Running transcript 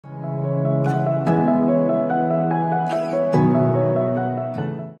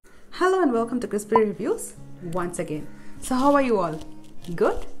welcome to CRYSSBERRY Reviews once again. So how are you all?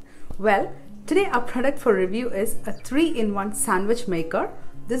 Good? Well, today our product for review is a 3-in-1 sandwich maker.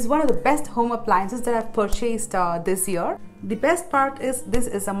 This is one of the best home appliances that I've purchased this year. The best part is this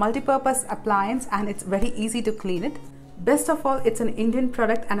is a multi-purpose appliance and it's very easy to clean it. Best of all, it's an Indian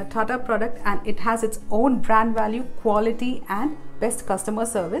product and a Tata product, and it has its own brand value, quality and best customer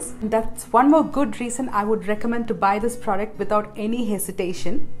service. And that's one more good reason I would recommend to buy this product without any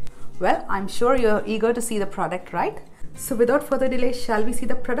hesitation. Well, I'm sure you're eager to see the product, right? So without further delay, shall we see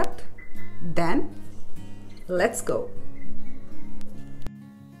the product? Then, let's go.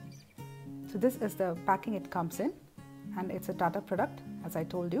 So this is the packing it comes in, and it's a Tata product, as I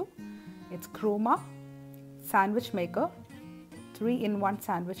told you. It's Croma sandwich maker, 3-in-1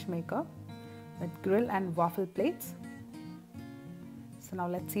 sandwich maker with grill and waffle plates. So now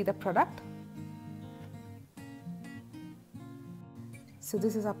let's see the product. So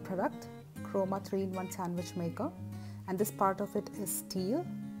this is our product, Croma 3-in-1 sandwich maker, and this part of it is steel,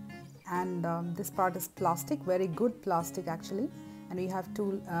 and this part is plastic, very good plastic actually, and we have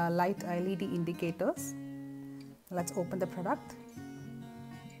two light LED indicators. Let's open the product.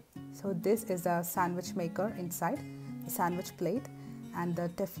 So this is a sandwich maker inside, the sandwich plate, and the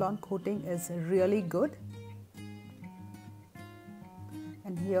Teflon coating is really good.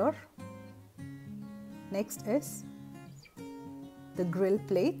 And here, next is the grill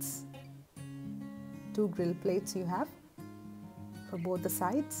plates. 2 grill plates you have for both the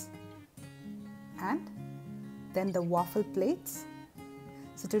sides, and then the waffle plates.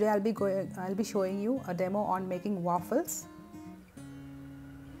 So today I'll be showing you a demo on making waffles.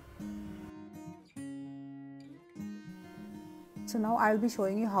 So now I'll be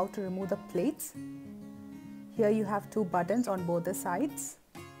showing you how to remove the plates. Here you have 2 buttons on both the sides.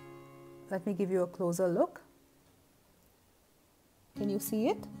 Let me give you a closer look. Can you see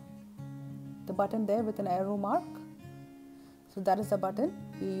it? The button there with an arrow mark. So that is the button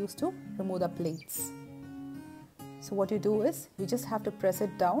you use to remove the plates. So what you do is you just have to press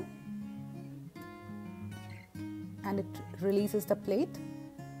it down and it releases the plate.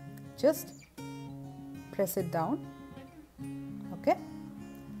 Just press it down. Okay,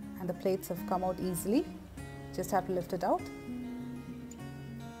 and the plates have come out easily. Just have to lift it out.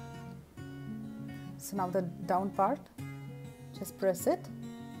 So now the down part, just press it.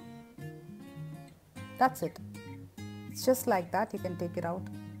 That's it. It's just like that. You can take it out.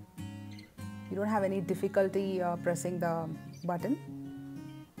 You don't have any difficulty pressing the button.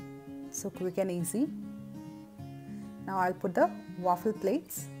 So quick and easy. Now I'll put the waffle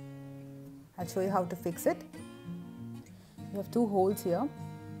plates. I'll show you how to fix it. You have 2 holes here.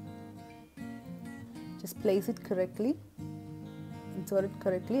 Just place it correctly, insert it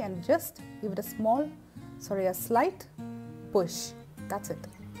correctly, and just give it a slight push. That's it.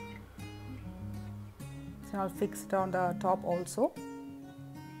 So I'll fix it on the top also.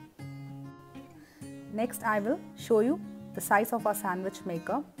 Next I will show you the size of our sandwich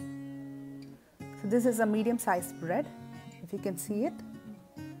maker. So this is a medium sized bread. If you can see it,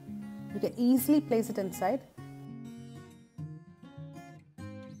 you can easily place it inside.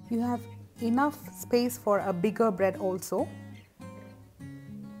 You have enough space for a bigger bread also.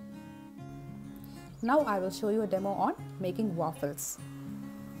 Now I will show you a demo on making waffles.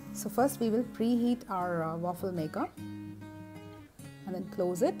 So first we will preheat our waffle maker and then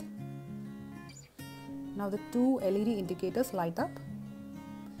close it. Now the 2 LED indicators light up,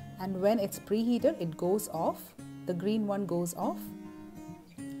 and when it's preheated it goes off. The green one goes off.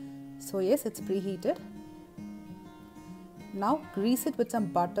 So yes, it's preheated. Now grease it with some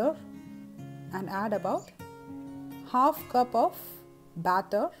butter and add about ½ cup of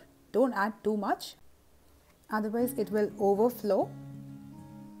batter. Don't add too much, otherwise it will overflow.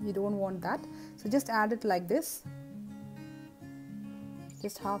 You don't want that. So just add it like this.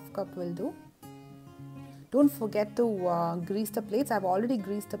 Just ½ cup will do. Don't forget to grease the plates. I've already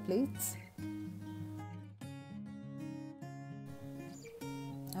greased the plates.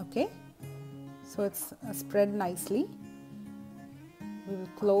 Okay, so it's spread nicely. We will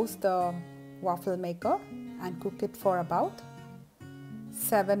close the waffle maker and cook it for about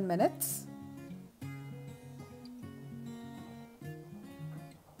 7 minutes.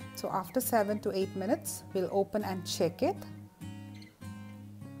 So after 7 to 8 minutes, we'll open and check it.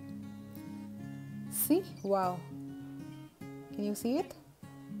 See? Wow! Can you see it?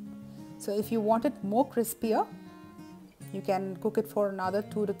 So if you want it more crispier, you can cook it for another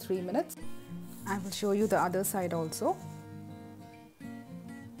 2 to 3 minutes. I will show you the other side also.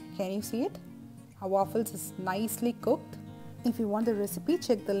 Can you see it? Our waffles is nicely cooked. If you want the recipe,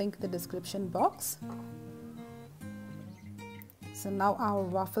 check the link in the description box. So now our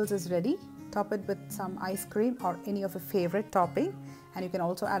waffles is ready. Top it with some ice cream or any of your favorite topping, and you can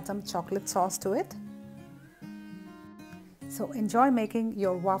also add some chocolate sauce to it. So enjoy making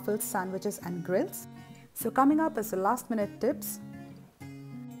your waffles, sandwiches and grills. So coming up is the last minute tips.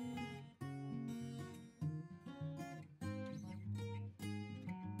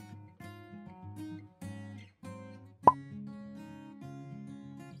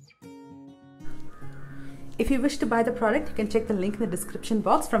 If you wish to buy the product, you can check the link in the description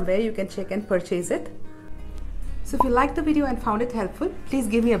box from where you can check and purchase it. So if you liked the video and found it helpful, please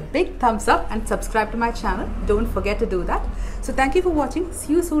give me a big thumbs up and subscribe to my channel. Don't forget to do that. So thank you for watching.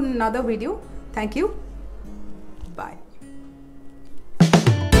 See you soon in another video. Thank you.